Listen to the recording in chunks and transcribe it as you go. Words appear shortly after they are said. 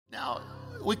Now,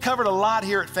 we covered a lot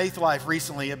here at Faith Life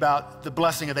recently about the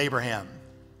blessing of Abraham.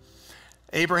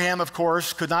 Abraham, of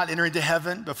course, could not enter into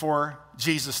heaven before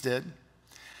Jesus did.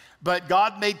 But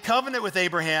God made covenant with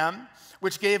Abraham,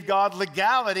 which gave God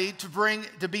legality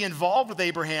to be involved with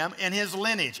Abraham and his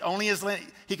lineage. Only his lineage.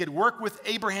 He could work with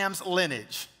Abraham's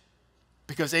lineage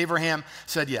because Abraham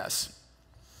said yes.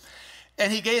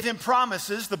 And he gave him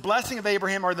promises. The blessing of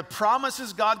Abraham are the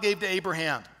promises God gave to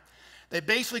Abraham. They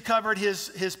basically covered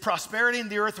his prosperity in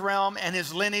the earth realm and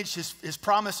his lineage, his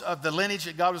promise of the lineage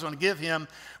that God was going to give him,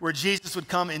 where Jesus would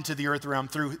come into the earth realm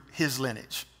through his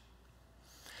lineage.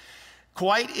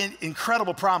 Quite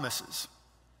incredible promises.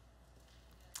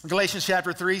 Galatians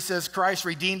chapter 3 says, Christ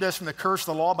redeemed us from the curse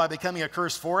of the law by becoming a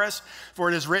curse for us. For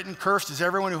it is written, cursed is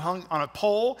everyone who hung on a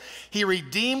pole. He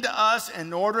redeemed us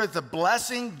in order that the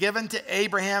blessing given to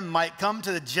Abraham might come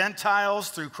to the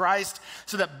Gentiles through Christ,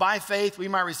 so that by faith we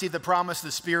might receive the promise of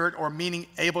the Spirit, or meaning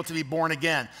able to be born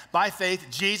again. By faith,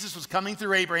 Jesus was coming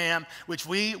through Abraham, which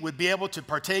we would be able to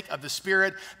partake of the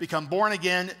Spirit, become born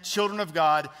again, children of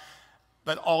God.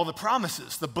 But all the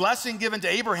promises, the blessing given to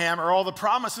Abraham are all the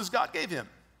promises God gave him.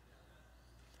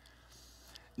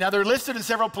 Now, they're listed in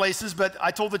several places, but I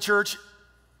told the church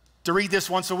to read this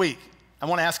once a week. I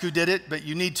won't ask who did it, but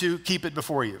you need to keep it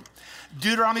before you.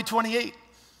 Deuteronomy 28.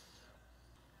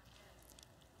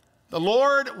 The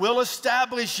Lord will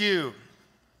establish you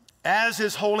as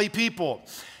his holy people.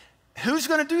 Who's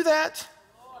going to do that?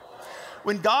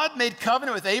 When God made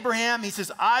covenant with Abraham, he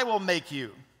says, I will make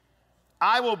you.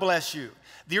 I will bless you.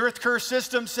 The earth curse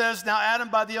system says, now Adam,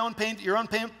 by your own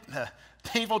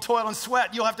painful toil and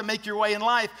sweat, you'll have to make your way in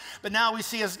life. But now we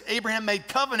see as Abraham made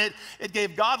covenant, it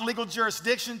gave God legal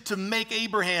jurisdiction to make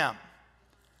Abraham,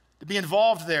 to be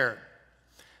involved there.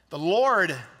 The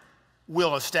Lord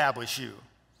will establish you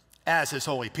as his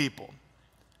holy people,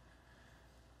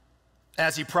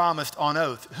 as he promised on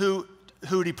oath. Who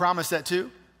did he promise that to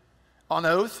on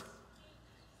oath?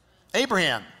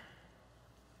 Abraham.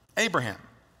 Abraham.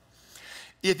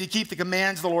 If you keep the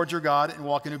commands of the Lord your God and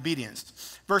walk in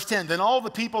obedience. Verse 10, then all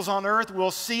the peoples on earth will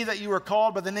see that you are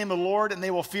called by the name of the Lord, and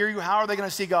they will fear you. How are they going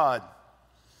to see God?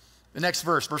 The next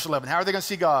verse, verse 11. How are they going to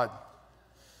see God?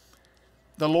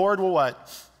 The Lord will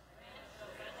what?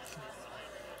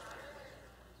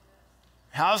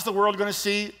 How's the world going to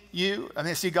see you? I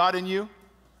mean, see God in you?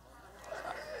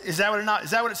 Is that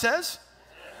what it says?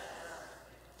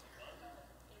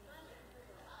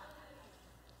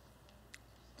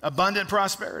 Abundant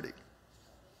prosperity.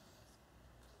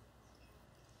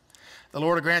 The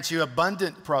Lord will grant you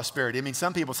abundant prosperity. I mean,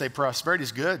 some people say prosperity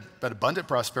is good, but abundant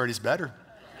prosperity is better,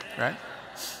 right?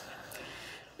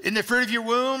 In the fruit of your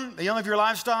womb, the young of your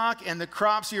livestock, and the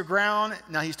crops of your ground.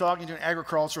 Now he's talking to an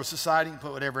agricultural society. You can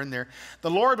put whatever in there.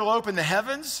 The Lord will open the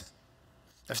heavens,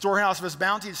 a storehouse of his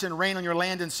bounty, to send rain on your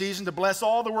land in season, to bless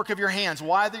all the work of your hands.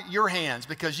 Why your hands?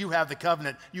 Because you have the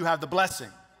covenant. You have the blessing.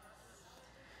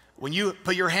 When you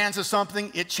put your hands to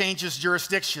something, it changes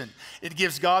jurisdiction. It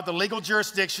gives God the legal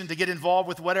jurisdiction to get involved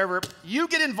with whatever you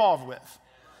get involved with.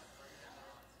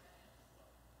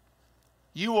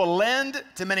 You will lend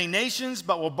to many nations,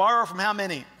 but will borrow from how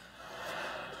many?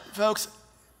 Folks,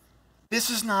 this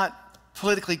is not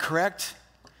politically correct.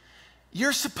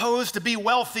 You're supposed to be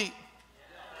wealthy.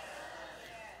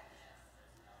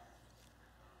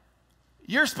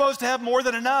 You're supposed to have more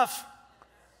than enough.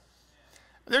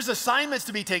 There's assignments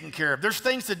to be taken care of. There's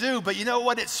things to do, but you know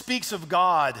what? It speaks of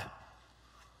God.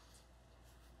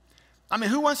 I mean,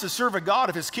 who wants to serve a God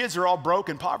if his kids are all broke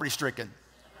and poverty-stricken?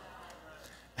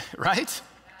 Right?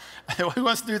 Who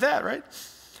wants to do that, right?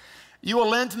 You will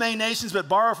lend to many nations, but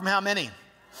borrow from how many?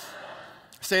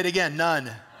 Say it again,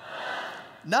 none.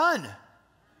 None.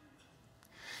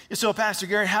 So, Pastor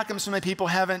Gary, how come so many people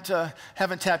haven't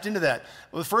tapped into that?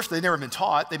 Well, first, they've never been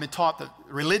taught. They've been taught the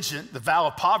religion, the vow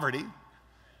of poverty.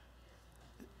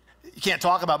 You can't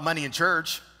talk about money in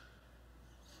church.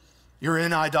 You're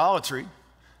in idolatry.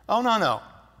 Oh, no.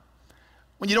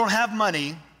 When you don't have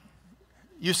money,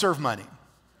 you serve money.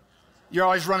 You're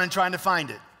always running trying to find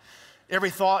it. Every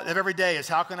thought of every day is,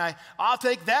 how can I'll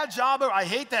take that job, or I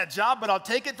hate that job, but I'll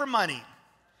take it for money.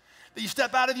 That you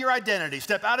step out of your identity,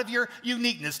 step out of your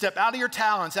uniqueness, step out of your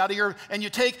talents, and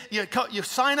you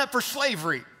sign up for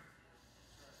slavery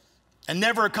and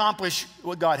never accomplish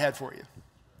what God had for you.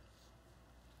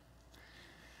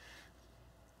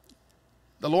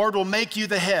 The Lord will make you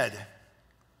the head.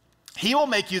 He will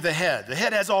make you the head. The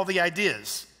head has all the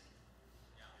ideas.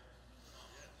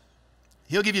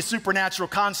 He'll give you supernatural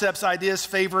concepts, ideas,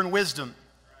 favor, and wisdom,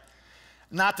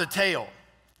 not the tail.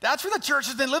 That's where the church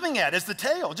has been living at, is the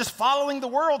tail, just following the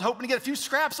world, hoping to get a few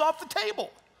scraps off the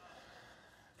table.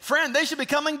 Friend, they should be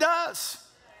coming to us.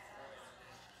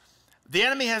 The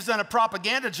enemy has done a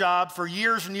propaganda job for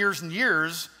years and years and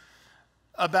years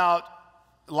about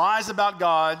lies about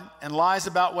God and lies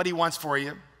about what he wants for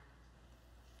you.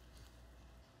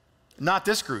 Not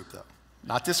this group, though.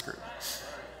 Not this group.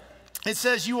 It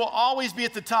says you will always be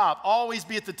at the top, always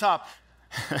be at the top.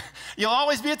 You'll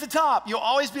always be at the top. You'll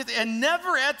always be at the, and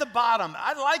never at the bottom.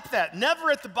 I like that. Never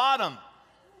at the bottom.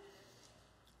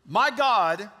 My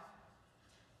God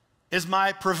is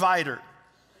my provider.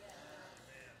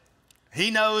 He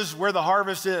knows where the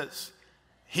harvest is.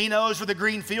 He knows where the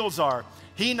green fields are.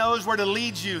 He knows where to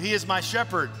lead you. He is my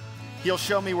shepherd. He'll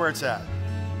show me where it's at.